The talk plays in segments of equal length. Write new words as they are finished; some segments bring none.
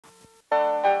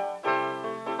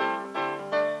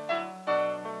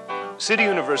City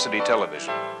University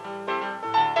Television.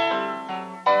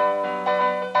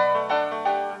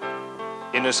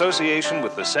 In association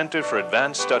with the Center for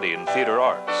Advanced Study in Theater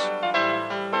Arts.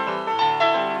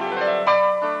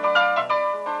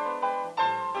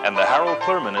 And the Harold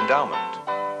Clurman Endowment.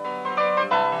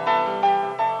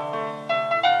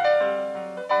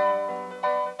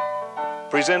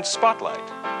 Presents Spotlight.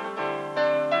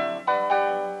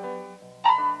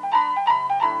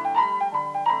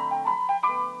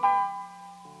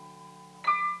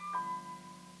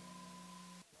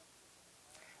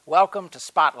 Welcome to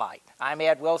Spotlight. I'm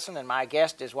Ed Wilson, and my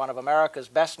guest is one of America's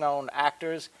best-known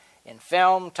actors in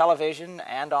film, television,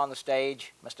 and on the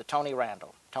stage, Mr. Tony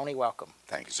Randall. Tony, welcome.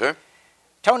 Thank you, sir.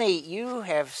 Tony, you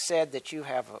have said that you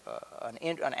have an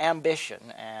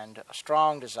ambition and a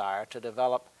strong desire to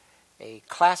develop a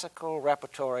classical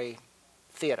repertory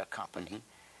theater company. Mm-hmm.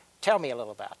 Tell me a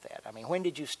little about that. I mean, when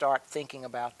did you start thinking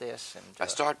about this? And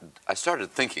I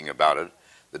started thinking about it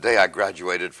the day I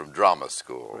graduated from drama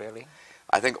school. Really?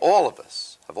 I think all of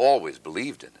us have always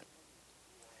believed in it.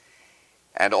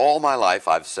 And all my life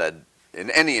I've said in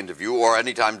any interview or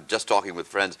any time just talking with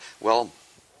friends, well,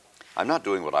 I'm not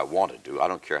doing what I want to do. I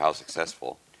don't care how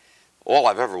successful. All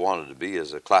I've ever wanted to be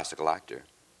is a classical actor.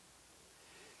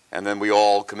 And then we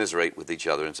all commiserate with each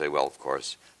other and say, well, of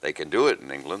course, they can do it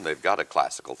in England. They've got a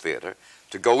classical theater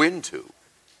to go into.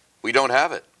 We don't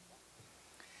have it.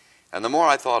 And the more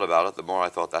I thought about it, the more I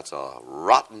thought that's a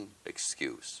rotten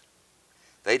excuse.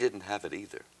 They didn't have it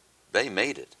either. They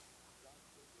made it.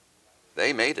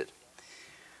 They made it.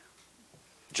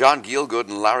 John Gielgud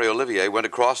and Larry Olivier went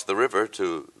across the river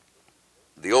to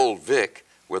the Old Vic,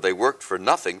 where they worked for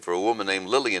nothing for a woman named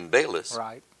Lillian Bayliss,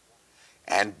 right,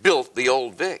 and built the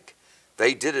Old Vic.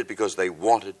 They did it because they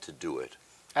wanted to do it.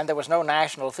 And there was no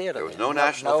national theater. There was no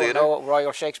national theater. No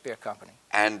Royal Shakespeare Company.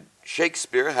 And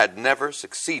Shakespeare had never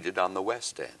succeeded on the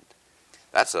West End.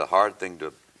 That's a hard thing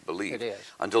to believe. It is.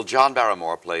 Until John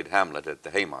Barrymore played Hamlet at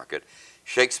the Haymarket,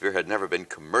 Shakespeare had never been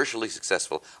commercially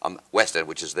successful on the West End,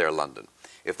 which is their London.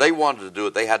 If they wanted to do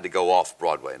it, they had to go off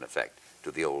Broadway, in effect,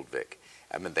 to the Old Vic.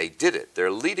 I mean, they did it.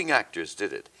 Their leading actors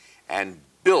did it and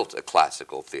built a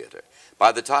classical theater.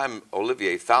 By the time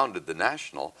Olivier founded the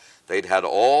National, they'd had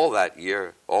all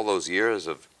those years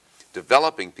of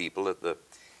developing people at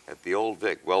the Old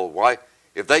Vic. Well, why,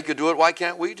 if they could do it, why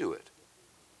can't we do it?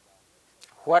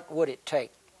 What would it take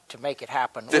to make it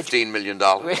happen? $15 million.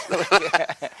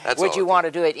 Would you want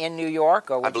to do it in New York?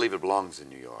 Or I believe it belongs in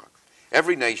New York.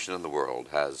 Every nation in the world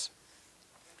has,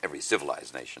 every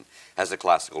civilized nation, has a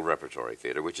classical repertory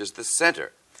theater, which is the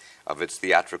center of its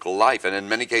theatrical life, and in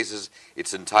many cases,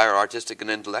 its entire artistic and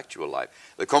intellectual life.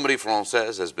 The Comédie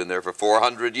Française has been there for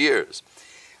 400 years.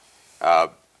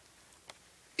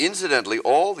 Incidentally,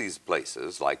 all these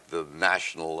places, like the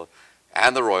National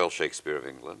and the Royal Shakespeare of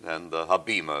England, and the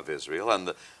Habima of Israel, and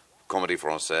the Comédie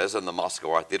Française, and the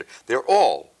Moscow Art Theater, they're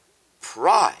all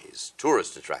prized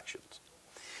tourist attractions.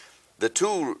 The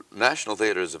two national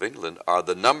theaters of England are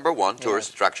the #1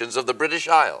 tourist attractions of the British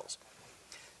Isles.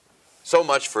 So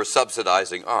much for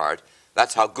subsidizing art.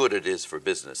 That's how good it is for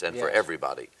business and for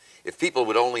everybody. If people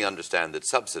would only understand that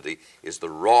subsidy is the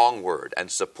wrong word,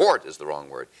 and support is the wrong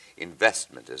word,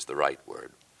 investment is the right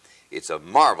word. It's a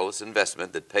marvelous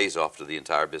investment that pays off to the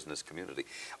entire business community.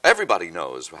 Everybody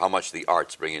knows how much the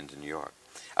arts bring into New York.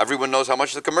 Everyone knows how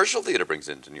much the commercial theater brings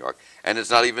into New York, and it's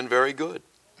not even very good.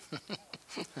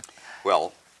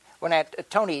 Well,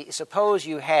 Tony, suppose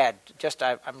you had,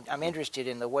 I'm interested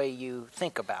in the way you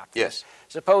think about this. Yes.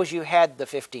 Suppose you had the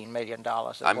 $15 million.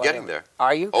 I'm getting there.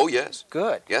 Are you? Oh, yes.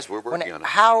 Good. Yes, we're working on it.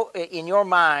 How, in your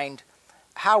mind,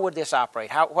 how would this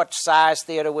operate? What size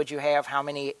theater would you have? How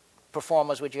many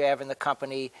performers would you have in the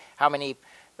company? How many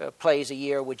plays a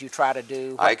year would you try to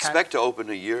do? I expect to open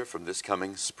a year from this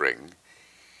coming spring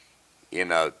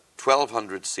in a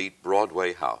 1,200-seat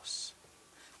Broadway house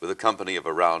with a company of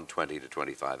around 20 to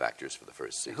 25 actors for the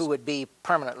first season. Who would be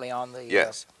permanently on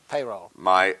the payroll?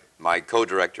 My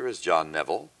co-director is John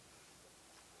Neville,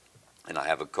 and I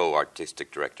have a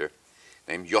co-artistic director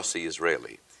named Yossi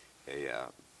Israeli,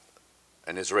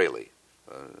 an Israeli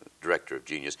director of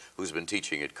genius who's been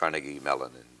teaching at Carnegie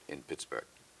Mellon in Pittsburgh.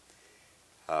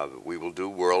 We will do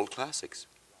world classics.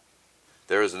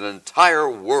 There is an entire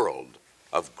world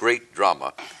of great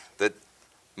drama that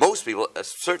most people,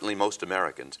 certainly most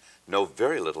Americans, know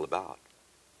very little about.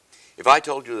 If I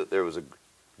told you that there was a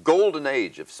golden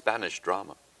age of Spanish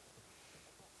drama,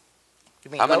 You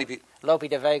mean How many people? Lope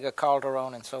de Vega,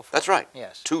 Calderon, and so forth? That's right.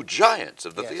 Yes. Two giants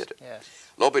of the Yes, theater. yes.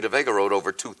 Lope de Vega wrote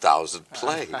over 2,000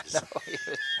 plays.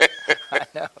 I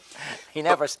know. He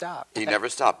never stopped. He never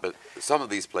stopped, but some of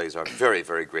these plays are very,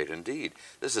 very great indeed.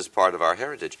 This is part of our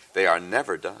heritage. They are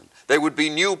never done. They would be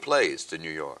new plays to New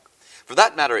York. For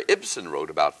that matter, Ibsen wrote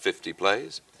about 50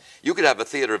 plays. You could have a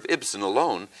theater of Ibsen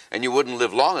alone, and you wouldn't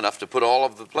live long enough to put all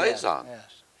of the plays on.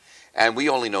 Yes. And we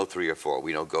only know 3 or 4.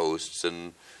 We know Ghosts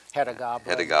and Hedda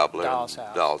Gabler, and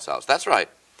Doll's House. That's right.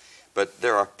 But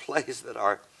there are plays that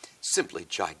are simply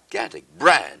gigantic.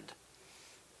 Brand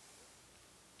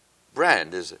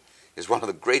is one of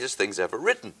the greatest things ever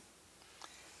written.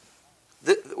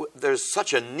 There's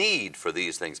such a need for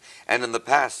these things. And in the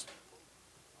past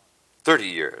 30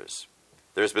 years,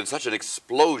 there's been such an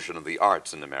explosion of the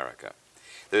arts in America.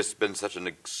 There's been such an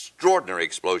extraordinary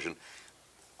explosion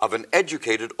of an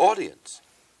educated audience.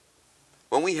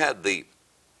 When we had the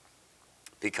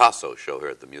Picasso show here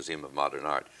at the Museum of Modern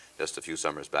Art just a few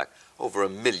summers back, over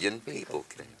 1 million people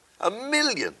came. 1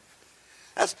 million!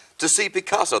 That's to see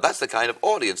Picasso. That's the kind of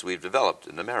audience we've developed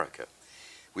in America.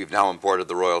 We've now imported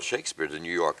the Royal Shakespeare to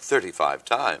New York 35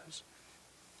 times.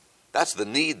 That's the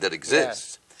need that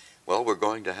exists. Yes. Well, we're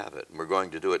going to have it, and we're going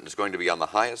to do it, and it's going to be on the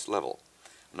highest level.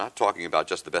 I'm not talking about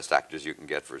just the best actors you can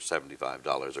get for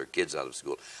 $75 or kids out of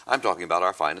school. I'm talking about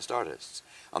our finest artists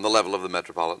on the level of the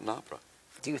Metropolitan Opera.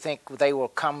 Do you think they will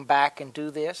come back and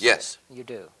do this? Yes. You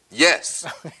do? Yes.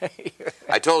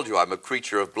 I told you I'm a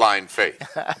creature of blind faith.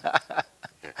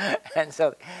 And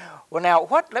so, well, now,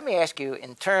 let me ask you,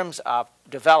 in terms of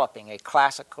developing a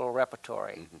classical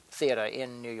repertory theater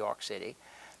in New York City,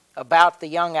 about the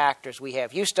young actors we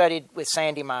have. You studied with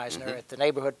Sandy Meisner at the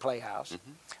Neighborhood Playhouse.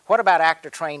 What about actor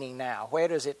training now? Where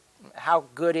does it, how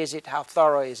good is it, how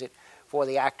thorough is it for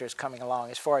the actors coming along,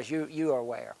 as far as you are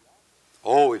aware?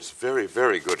 Oh, it's very,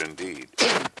 very good indeed.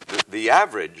 The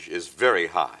average is very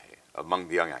high among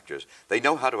the young actors. They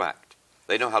know how to act.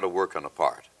 They know how to work on a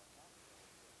part.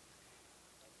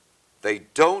 They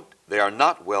are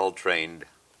not well trained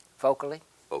vocally.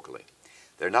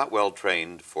 They're not well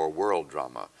trained for world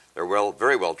drama. They're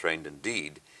very well trained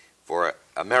indeed for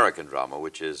American drama,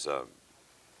 which is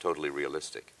totally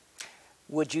realistic.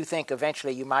 Would you think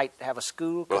eventually you might have a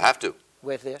school? We'll have to.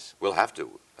 With this? We'll have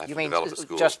to. You mean develop a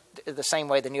school. Just the same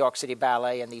way the New York City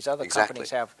Ballet and these other companies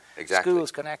have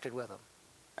schools connected with them?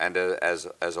 And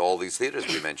as all these theaters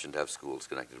we mentioned have schools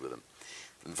connected with them.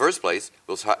 In the first place,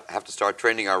 we'll have to start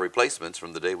training our replacements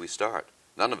from the day we start.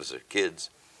 None of us are kids.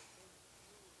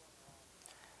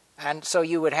 And so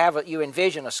you would you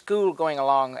envision a school going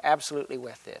along absolutely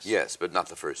with this? Yes, but not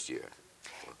the first year.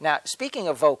 Now, speaking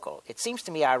of vocal, it seems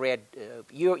to me I read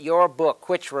your book,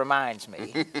 which reminds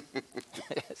me.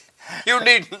 You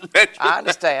needn't mention I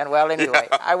understand. Well, anyway,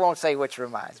 I won't say which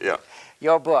reminds me. Yeah.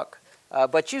 Your book.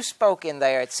 But you spoke in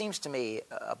there, it seems to me,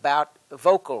 about a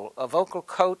vocal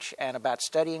coach and about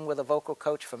studying with a vocal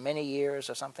coach for many years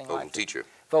or something like that.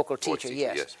 Vocal teacher,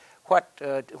 yes.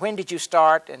 When did you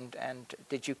start, and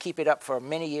did you keep it up for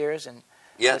many years?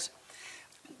 Yes.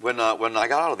 When I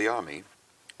got out of the Army,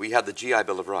 we had the GI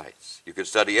Bill of Rights. You could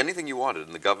study anything you wanted,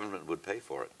 and the government would pay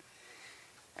for it.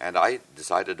 And I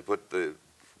decided to put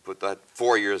that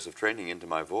 4 years of training into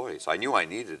my voice. I knew I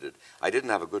needed it. I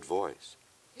didn't have a good voice.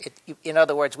 In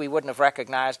other words, we wouldn't have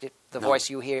recognized it. The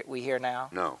voice we hear now.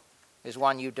 No. Is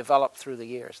one you developed through the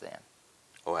years, then.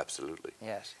 Oh, absolutely.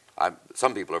 Yes.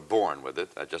 Some people are born with it.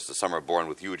 Just as some are born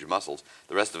with huge muscles.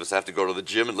 The rest of us have to go to the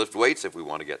gym and lift weights if we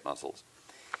want to get muscles.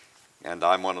 And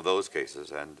I'm one of those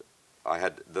cases. And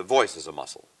the voice is a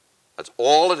muscle. That's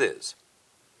all it is.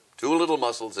 2 little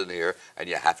muscles in here, and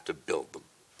you have to build them.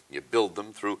 You build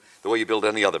them through the way you build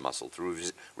any other muscle, through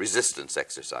resistance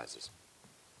exercises.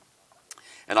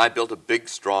 And I built a big,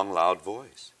 strong, loud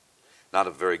voice. Not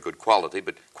of very good quality,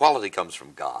 but quality comes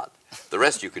from God. The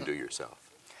rest you can do yourself.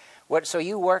 So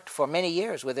you worked for many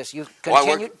years with this. You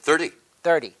continued? I worked 30.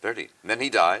 30. And then he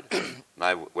died, and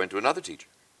I went to another teacher.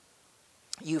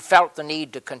 You felt the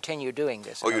need to continue doing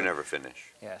this? Oh, you never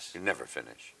finish. Yes. You never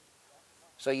finish.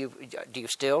 So do you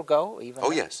still go? Even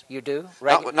oh, yes. You do?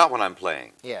 Not when I'm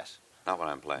playing. Yes. Not when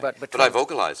I'm playing. But I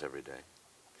vocalize every day.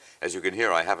 As you can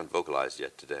hear, I haven't vocalized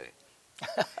yet today.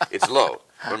 It's low.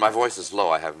 When my voice is low,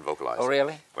 I haven't vocalized. Oh,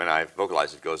 really? When I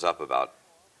vocalize, it goes up about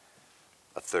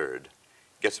a third.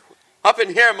 Gets up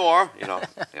in here more, you know.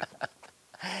 Yeah.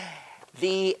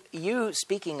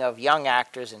 Speaking of young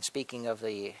actors and speaking of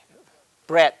the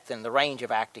breadth and the range of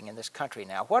acting in this country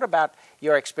now, what about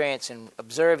your experience in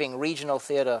observing regional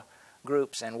theater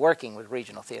groups and working with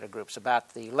regional theater groups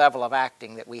about the level of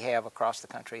acting that we have across the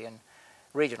country in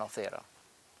regional theater?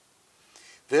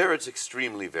 There it's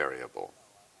extremely variable,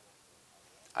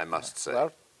 I must say.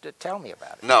 Well, tell me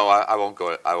about it. No, I won't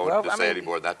go. I won't Well, say any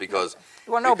more than that because.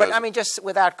 Well, no, but I mean, just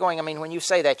without going. I mean, when you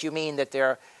say that, you mean that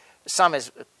some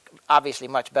is obviously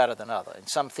much better than other. In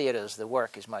some theaters, the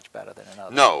work is much better than in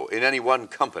others. No, in any one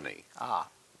company, Ah,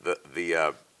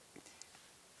 the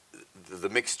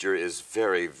mixture is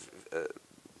very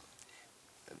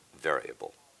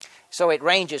variable. so it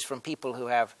ranges from people who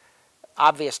have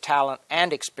obvious talent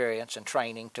and experience and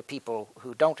training to people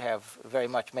who don't have very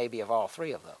much, maybe, of all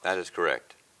three of those. That is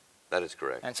correct. That is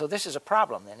correct. And so this is a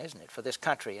problem, then, isn't it, for this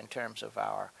country in terms of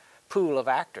our pool of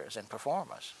actors and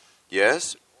performers?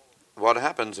 Yes. What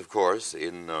happens, of course,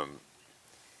 in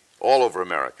all over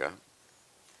America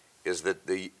is that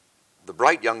the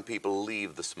bright young people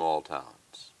leave the small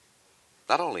towns,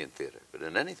 not only in theater, but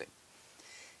in anything.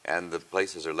 And the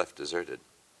places are left deserted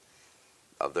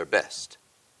of their best.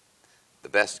 The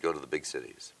best go to the big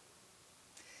cities.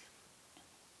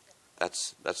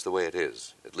 That's the way it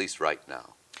is, at least right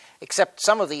now. Except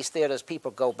some of these theaters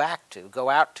people go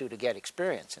out to get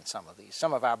experience in some of these.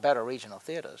 Some of our better regional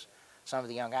theaters, some of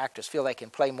the young actors feel they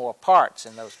can play more parts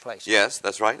in those places. Yes,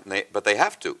 that's right, but they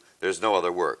have to. There's no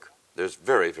other work. There's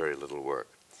very, very little work.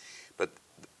 But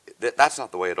that's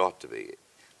not the way it ought to be.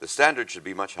 The standard should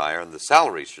be much higher, and the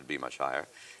salaries should be much higher,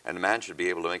 and a man should be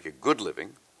able to make a good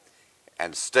living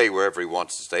and stay wherever he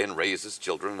wants to stay and raise his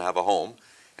children and have a home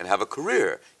and have a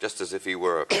career, just as if he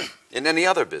were in any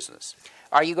other business.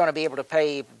 Are you going to be able to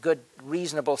pay good,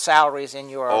 reasonable salaries in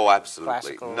your absolutely.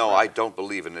 classical? No, I don't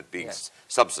believe in it being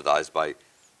subsidized by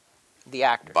the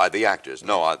actors. By the actors.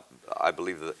 No, I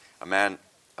believe that a man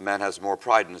has more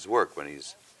pride in his work when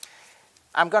he's.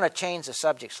 I'm going to change the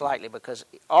subject slightly because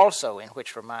also, in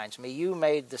which reminds me, you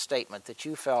made the statement that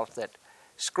you felt that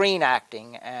screen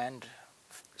acting and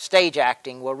stage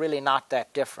acting were really not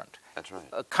that different. That's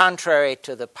right. Contrary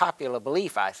to the popular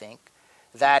belief, I think,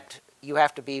 that you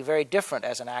have to be very different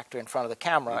as an actor in front of the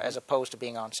camera as opposed to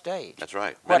being on stage. That's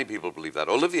right. Many people believe that.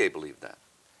 Olivier believed that.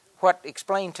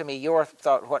 Explain to me your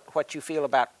thought, what you feel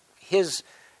about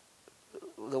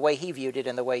the way he viewed it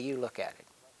and the way you look at it.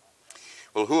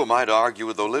 Well, who am I to argue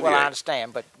with Olivier? Well, I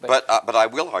understand, but I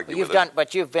will argue with him.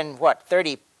 But you've been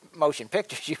 30 motion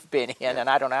pictures you've been in, and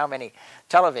I don't know how many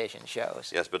television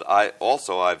shows. Yes, but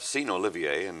I've seen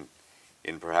Olivier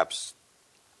in perhaps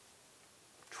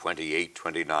 28,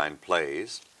 29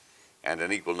 plays and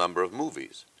an equal number of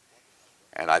movies.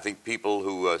 And I think people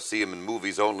who see him in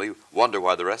movies only wonder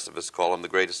why the rest of us call him the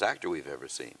greatest actor we've ever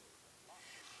seen.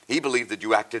 He believed that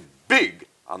you acted big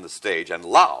on the stage and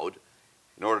loud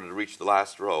in order to reach the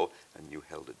last row, and you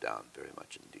held it down very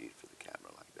much indeed for the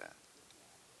camera like that.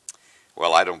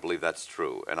 Well, I don't believe that's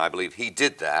true, and I believe he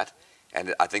did that,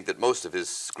 and I think that most of his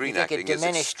screen acting is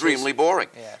extremely boring.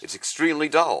 Yes. It's extremely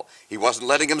dull. He wasn't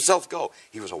letting himself go.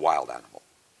 He was a wild animal.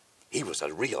 He was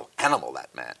a real animal,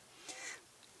 that man.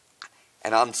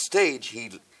 And on stage, he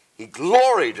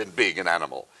gloried in being an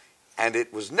animal, and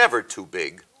it was never too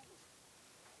big.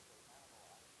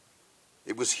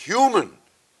 It was human.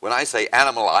 When I say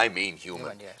animal, I mean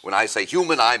human. Yes. When I say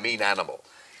human, I mean animal.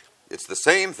 It's the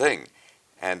same thing.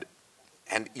 And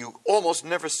you almost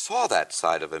never saw that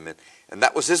side of him, and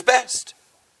that was his best.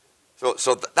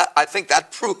 So that, I think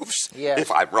that proves, if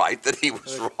I'm right, that he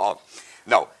was wrong.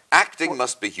 No, acting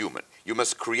must be human. You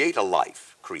must create a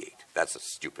life. Create. That's a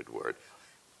stupid word.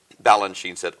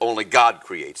 Balanchine said, only God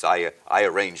creates. I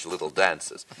arrange little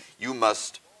dances. You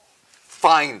must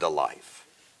find a life.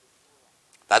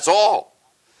 That's all.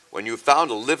 When you've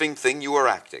found a living thing, you are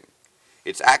acting.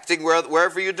 It's acting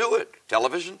wherever you do it.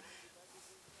 Television,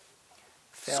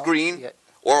 screen,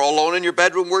 or alone in your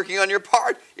bedroom working on your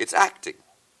part. It's acting.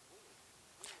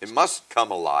 It must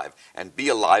come alive and be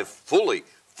alive fully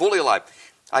alive.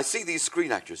 I see these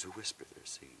screen actors who whisper their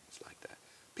scenes like that.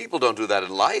 People don't do that in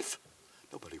life.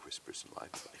 Nobody whispers in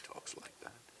life. Nobody talks like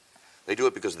that. They do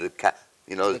it because the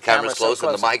camera's close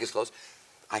and the mic is close.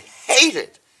 I hate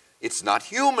it. It's not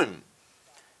human.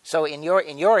 So in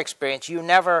your experience, you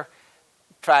never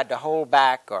tried to hold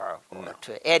back or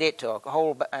to edit or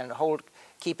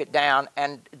keep it down.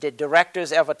 And did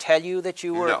directors ever tell you that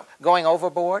you were going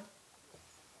overboard?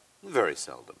 Very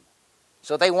seldom.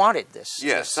 So they wanted this.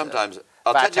 Yes, sometimes.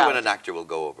 I'll tell you when an actor will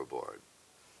go overboard.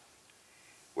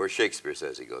 Where Shakespeare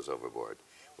says he goes overboard.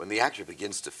 When the actor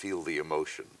begins to feel the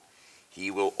emotion, he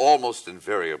will almost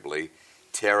invariably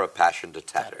tear a passion to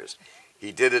tatters.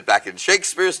 He did it back in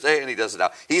Shakespeare's day, and he does it now.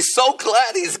 He's so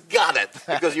glad he's got it,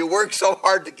 because you work so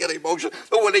hard to get emotion,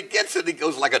 but when he gets it, he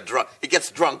goes like a drunk. He gets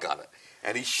drunk on it,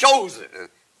 and he shows it.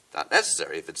 It's not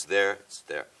necessary. If it's there, it's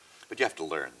there. But you have to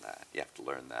learn that. You have to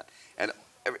learn that. And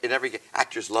in every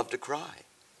actors love to cry.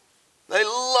 They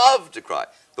love to cry.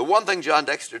 The one thing John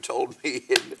Dexter told me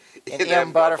in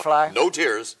M. Butterfly? No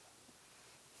tears.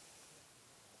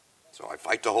 So I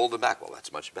fight to hold them back. Well,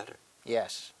 that's much better.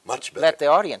 Yes. Much better. Let the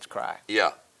audience cry.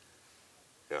 Yeah.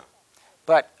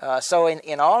 But so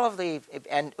in all of the,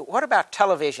 and what about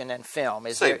television and film?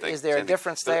 Is there a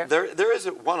difference there? There is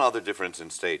one other difference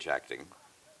in stage acting.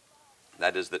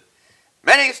 That is that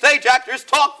many stage actors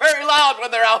talk very loud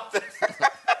when they're out there.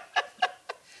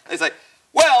 They say,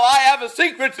 "Well, I have a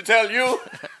secret to tell you."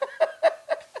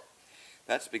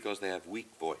 That's because they have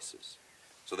weak voices,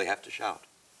 so they have to shout.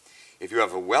 If you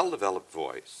have a well-developed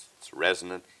voice, it's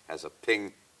resonant, has a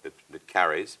ping that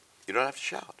carries, you don't have to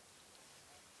shout.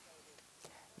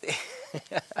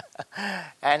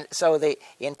 And so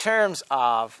in terms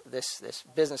of this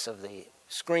business of the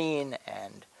screen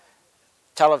and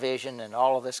television and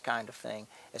all of this kind of thing,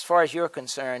 as far as you're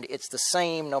concerned, it's the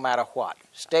same no matter what.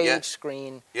 Stage, yes.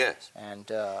 screen, yes.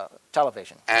 and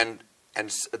television. And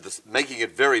making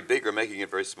it very big or making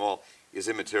it very small is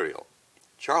immaterial.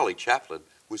 Charlie Chaplin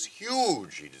was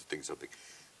huge. He did things so big.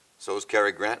 So is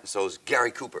Cary Grant, and so is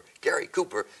Gary Cooper. Gary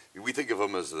Cooper, we think of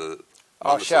him as the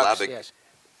monosyllabic, yes.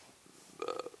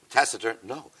 Taciturn.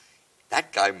 No,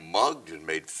 that guy mugged and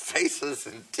made faces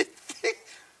and did things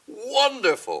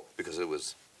wonderful because it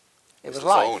was his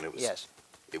life. own.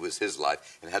 It was his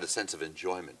life, and had a sense of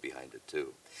enjoyment behind it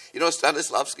too. You know,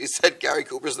 Stanislavski said Gary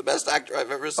Cooper's the best actor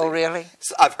I've ever seen. Oh, really?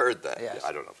 I've heard that. Yes.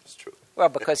 I don't know if it's true. Well,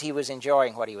 because he was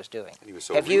enjoying what he was doing. And he was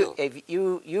so real.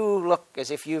 You look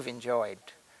as if you've enjoyed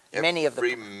many of the...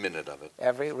 Every minute of it.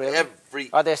 Really? Every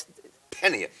Are there...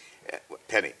 penny.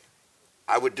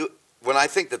 I would do... When I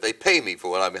think that they pay me for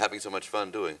what I'm having so much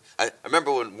fun doing. I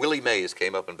remember when Willie Mays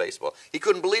came up in baseball. He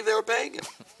couldn't believe they were paying him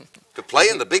to play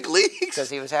in the big leagues.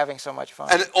 Because he was having so much fun.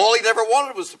 And all he'd ever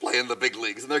wanted was to play in the big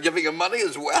leagues, and they're giving him money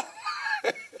as well.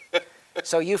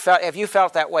 So have you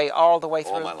felt that way all the way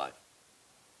through? All my life.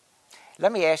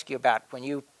 Let me ask you about when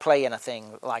you play in a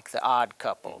thing like The Odd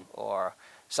Couple or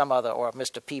some other, or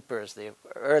Mr. Peepers, the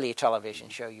early television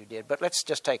show you did. But let's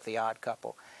just take The Odd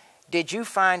Couple. Did you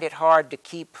find it hard to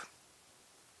keep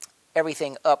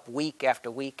everything up week after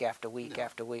week after week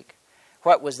after week?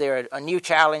 What, was there a new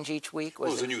challenge each week? Well,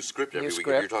 it was a new script every week. If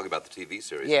you're talking about the TV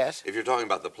series. Yes. If you're talking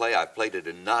about the play, I've played it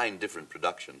in 9 different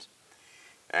productions.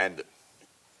 And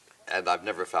I've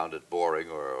never found it boring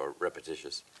or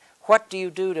repetitious. What do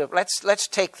you do to, let's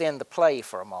take then the play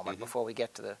for a moment before we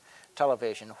get to the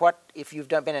television. What, if you've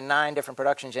been in 9 different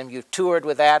productions and you've toured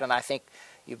with that, and I think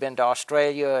you've been to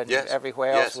Australia and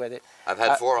everywhere else with it. I've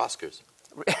had 4 Oscars.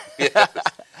 Yes.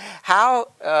 How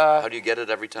do you get it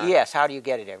every time? Yes, how do you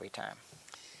get it every time?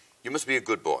 You must be a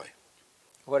good boy.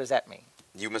 What does that mean?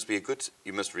 You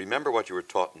must remember what you were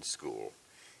taught in school.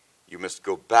 You must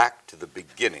go back to the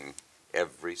beginning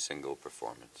every single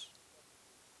performance.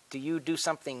 Do you do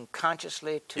something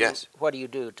consciously to... Yes. What do you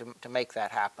do to make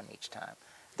that happen each time?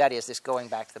 That is, this going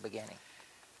back to the beginning.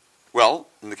 Well,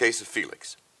 in the case of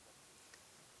Felix,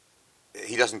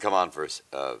 he doesn't come on for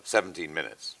 17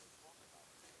 minutes.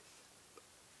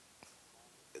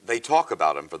 They talk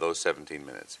about him for those 17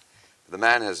 minutes. The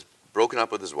man has broken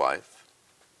up with his wife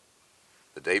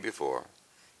the day before.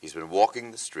 He's been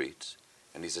walking the streets,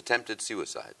 and he's attempted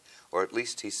suicide. Or at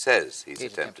least he says he's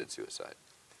attempted suicide.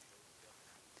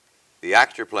 The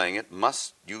actor playing it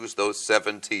must use those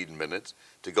 17 minutes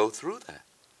to go through that,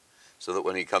 so that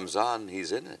when he comes on,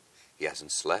 he's in it. He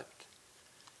hasn't slept.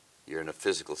 You're in a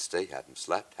physical state, haven't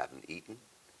slept, haven't eaten,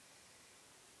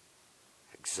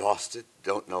 exhausted,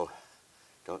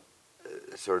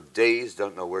 sort of dazed,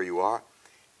 don't know where you are.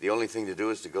 The only thing to do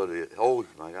is to go to, oh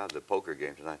my God, the poker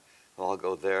game tonight. Well, I'll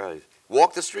go there. I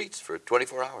walk the streets for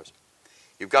 24 hours.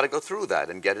 You've got to go through that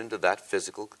and get into that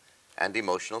physical and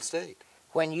emotional state.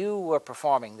 When you were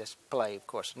performing this play, of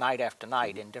course, night after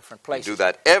night in different places. You do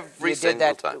that every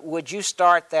single time. Would you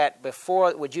start that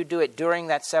before, would you do it during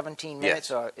that 17 minutes?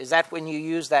 Yes. Or is that when you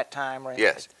use that time? Or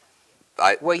Yes.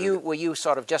 Were you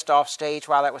sort of just off stage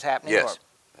while that was happening? Yes. Or?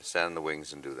 I stand in the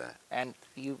wings and do that.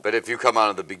 But if you come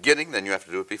on at the beginning, then you have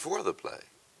to do it before the play.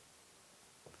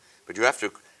 But you have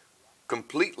to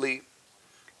completely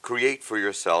create for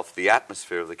yourself the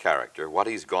atmosphere of the character, what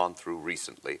he's gone through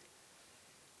recently,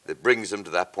 that brings him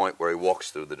to that point where he walks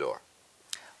through the door.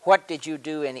 What did you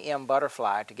do in M.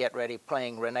 Butterfly to get ready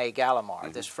playing René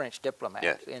Gallimard, this French diplomat?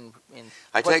 Yes.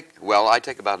 I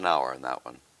take about an hour in that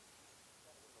one.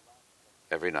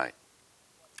 Every night.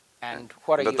 And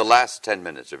But the last 10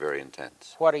 minutes are very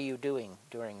intense. What are you doing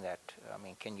during that? I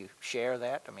mean, can you share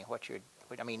that?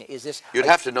 I mean, is this... You'd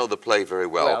have to know the play very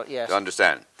well yes. to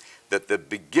understand that the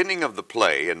beginning of the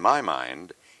play, in my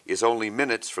mind, is only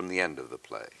minutes from the end of the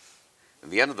play. In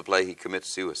the end of the play, he commits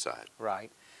suicide.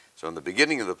 Right. So in the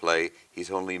beginning of the play,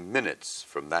 he's only minutes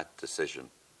from that decision.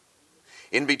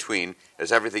 In between,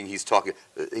 there's everything he's talking.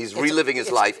 He's reliving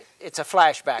his life. It's a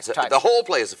flashback type. The whole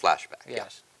play is a flashback.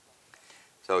 Yes. Yeah.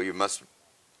 So you must.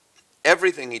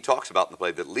 Everything he talks about in the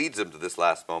play that leads him to this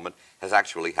last moment has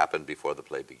actually happened before the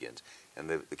play begins, and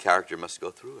the character must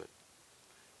go through it.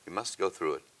 You must go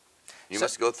through it. You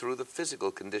must go through the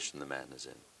physical condition the man is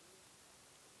in.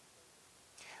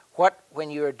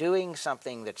 When you're doing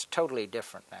something that's totally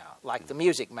different now, like The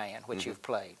Music Man, which you've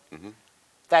played,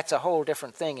 that's a whole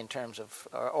different thing in terms of,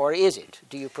 or is it?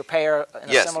 Do you prepare in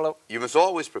a similar? Yes, you must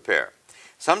always prepare.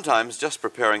 Sometimes just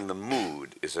preparing the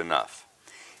mood is enough.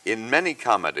 In many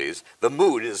comedies, the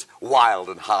mood is wild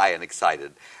and high and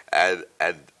excited, and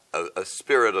a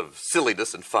spirit of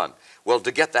silliness and fun. Well,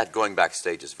 to get that going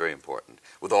backstage is very important.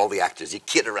 With all the actors, you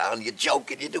kid around, you joke,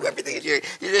 and you do everything. And you're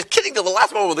just kidding till the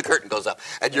last moment when the curtain goes up.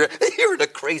 And you're in a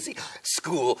crazy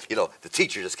school, the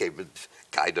teacher just came in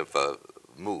kind of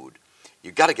mood.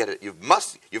 You've got to get it.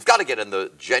 You've got to get in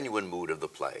the genuine mood of the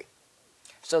play.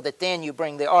 So that then you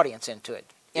bring the audience into it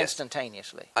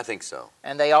instantaneously. I think so.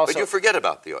 And they also. But you forget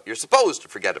about the. You're supposed to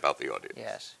forget about the audience.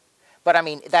 Yes. But, I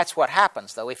mean, that's what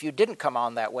happens, though. If you didn't come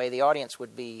on that way, the audience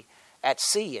would be at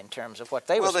sea in terms of what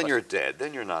they were. Well, then you're dead.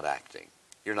 Then you're not acting.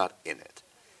 You're not in it.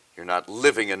 You're not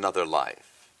living another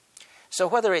life. So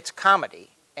whether it's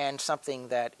comedy and something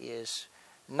that is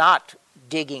not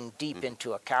digging deep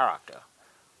into a character,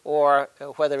 or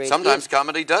whether it sometimes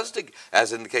comedy does dig,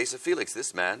 as in the case of Felix,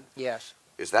 this man. Yes.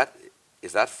 Is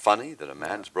that funny that a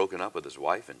man's broken up with his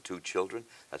wife and 2 children?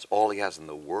 That's all he has in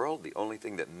the world. The only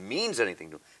thing that means anything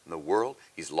to him in the world,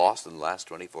 he's lost in the last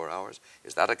 24 hours.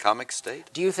 Is that a comic state?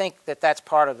 Do you think that that's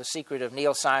part of the secret of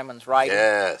Neil Simon's writing?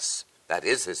 Yes, that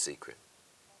is his secret.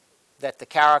 That the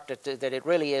character, that it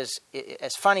really is,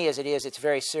 as funny as it is, it's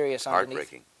very serious underneath.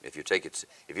 Heartbreaking. If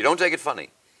you don't take it funny,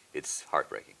 it's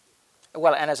heartbreaking.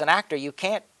 Well, and as an actor, you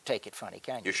can't take it funny,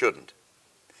 can you? You shouldn't.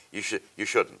 You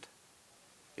shouldn't.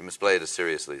 You must play it as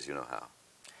seriously as you know how.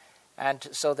 And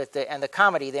so that the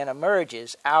comedy then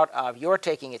emerges out of your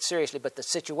taking it seriously, but the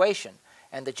situation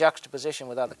and the juxtaposition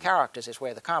with other characters is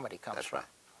where the comedy comes That's from. right.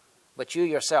 But you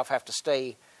yourself have to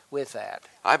stay with that.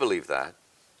 I believe that.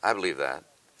 I believe that.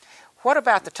 What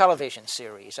about the television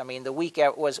series? I mean, the week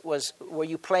out were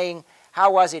you playing?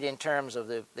 How was it in terms of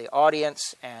the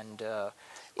audience and?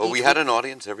 Well, we had an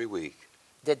audience every week.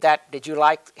 Did you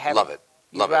like having? Love it.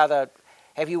 Love it.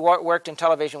 Have you worked in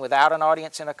television without an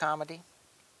audience in a comedy?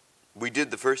 We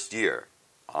did the first year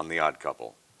on The Odd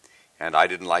Couple, and I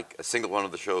didn't like a single one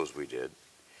of the shows we did,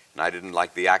 and I didn't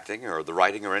like the acting or the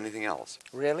writing or anything else.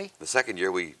 Really? The second year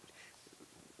we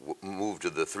moved to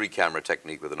the 3-camera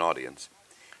technique with an audience,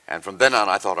 and from then on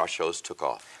I thought our shows took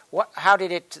off. How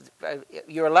did it?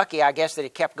 You're lucky, I guess, that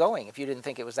it kept going. If you didn't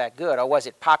think it was that good, or was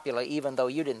it popular even though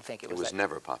you didn't think it was? It was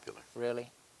never popular.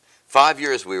 Really? 5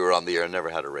 years we were on the air and never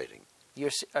had a rating.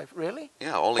 Really?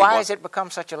 Yeah, only. Why has it become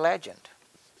such a legend?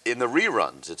 In the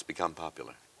reruns, it's become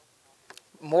popular.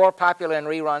 More popular in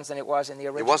reruns than it was in the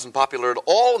original? It wasn't popular at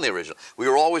all in the original. We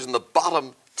were always in the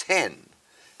bottom 10.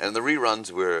 And in the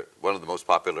reruns, we're one of the most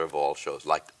popular of all shows,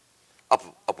 like Up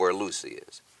Where Lucy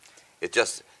is.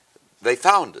 They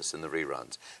found us in the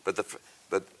reruns. But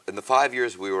in the 5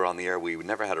 years we were on the air, we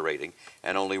never had a rating,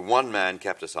 and only one man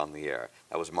kept us on the air.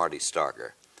 That was Marty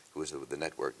Starger, who was with the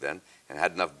network then, and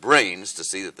had enough brains to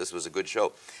see that this was a good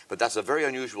show. But that's a very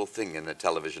unusual thing in a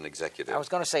television executive. I was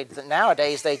going to say that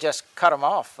nowadays they just cut them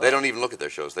off. They don't even look at their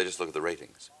shows. They just look at the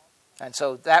ratings. And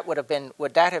so that would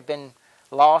that have been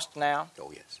lost now?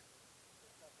 Oh, yes.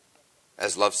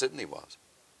 As Love Sydney was.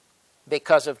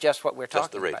 Because of just what we're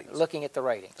Just talking the about, ratings. looking at the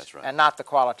ratings. That's right. And not the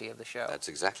quality of the show. That's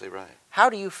exactly right. How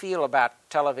do you feel about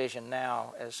television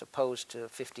now as opposed to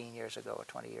 15 years ago or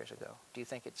 20 years ago? Do you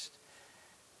think it's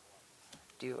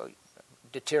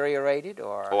deteriorated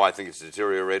or? Oh, I think it's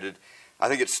deteriorated. I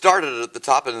think it started at the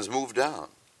top and has moved down.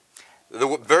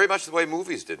 Very much the way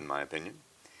movies did, in my opinion.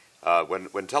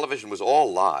 When television was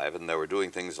all live and they were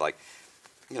doing things like,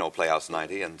 Playhouse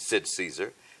 90 and Sid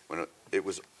Caesar, when it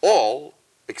was all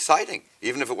exciting.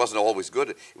 Even if it wasn't always good,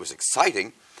 it was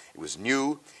exciting. It was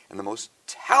new, and the most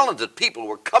talented people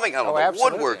were coming out of the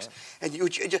woodworks. And you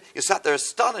sat there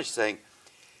astonished saying,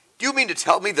 do you mean to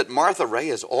tell me that Martha Ray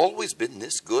has always been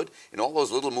this good in all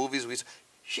those little movies?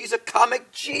 She's a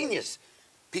comic genius.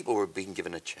 People were being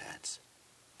given a chance.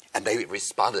 And they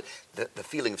responded, the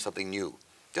feeling of something new.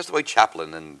 Just the way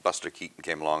Chaplin and Buster Keaton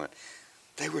came along. And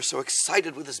they were so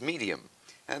excited with this medium.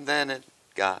 And then it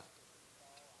got...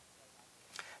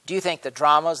 Do you think the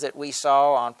dramas that we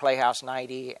saw on Playhouse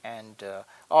 90 and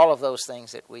all of those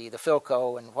things that the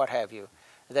Philco and what have you,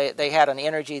 they had an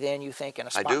energy then, you think, and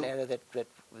a spontaneity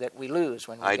that we lose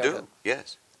when we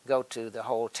go to the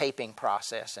whole taping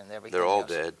process and everything They're all else.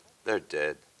 dead. They're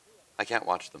dead. I can't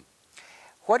watch them.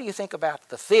 What do you think about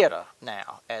the theater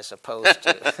now as opposed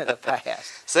to the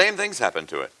past? Same things happen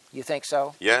to it. You think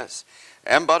so? Yes.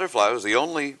 M. Butterfly was the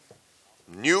only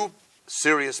new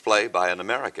serious play by an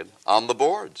American on the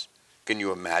boards. Can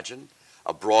you imagine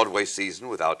a Broadway season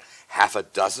without half a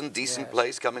dozen decent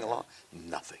plays coming along?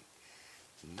 Nothing.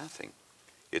 Nothing.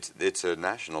 It's a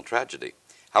national tragedy.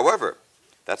 However,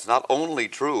 that's not only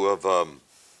true of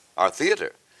our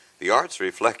theater. The arts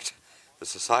reflect the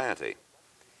society.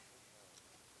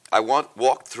 I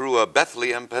walked through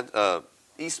Bethlehem,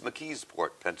 East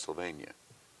McKeesport, Pennsylvania.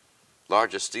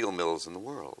 Largest steel mills in the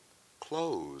world.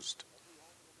 Closed.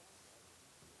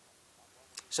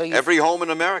 So every home in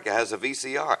America has a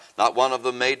VCR. Not one of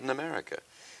them made in America.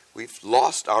 We've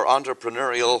lost our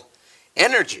entrepreneurial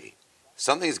energy.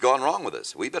 Something's gone wrong with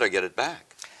us. We better get it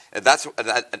back. And that's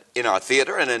in our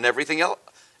theater and in everything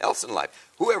else in life.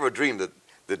 Whoever dreamed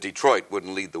that Detroit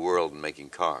wouldn't lead the world in making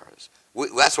cars?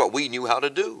 That's what we knew how to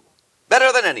do.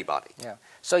 Better than anybody. Yeah.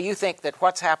 So you think that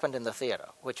what's happened in the theater,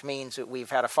 which means that we've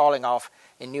had a falling off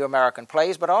in new American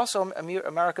plays, but also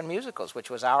American musicals, which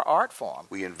was our art form.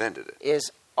 We invented it. Is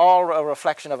all a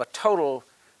reflection of a total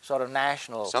sort of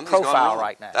national profile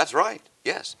right now. That's right.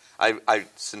 Yes. I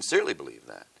sincerely believe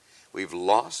that. We've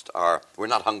lost we're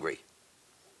not hungry.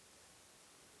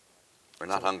 We're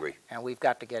not hungry. And we've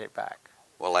got to get it back.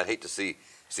 Well, I'd hate to see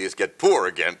us get poor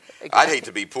again. Exactly. I'd hate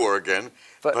to be poor again.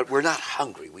 But we're not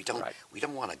hungry. We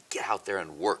don't want to get out there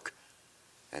and work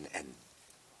and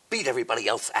beat everybody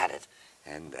else at it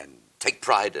and take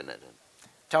pride in it.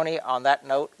 Tony, on that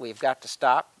note, we've got to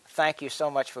stop. Thank you so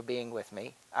much for being with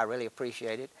me. I really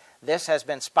appreciate it. This has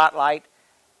been Spotlight,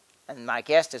 and my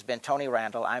guest has been Tony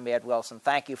Randall. I'm Ed Wilson.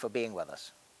 Thank you for being with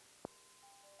us.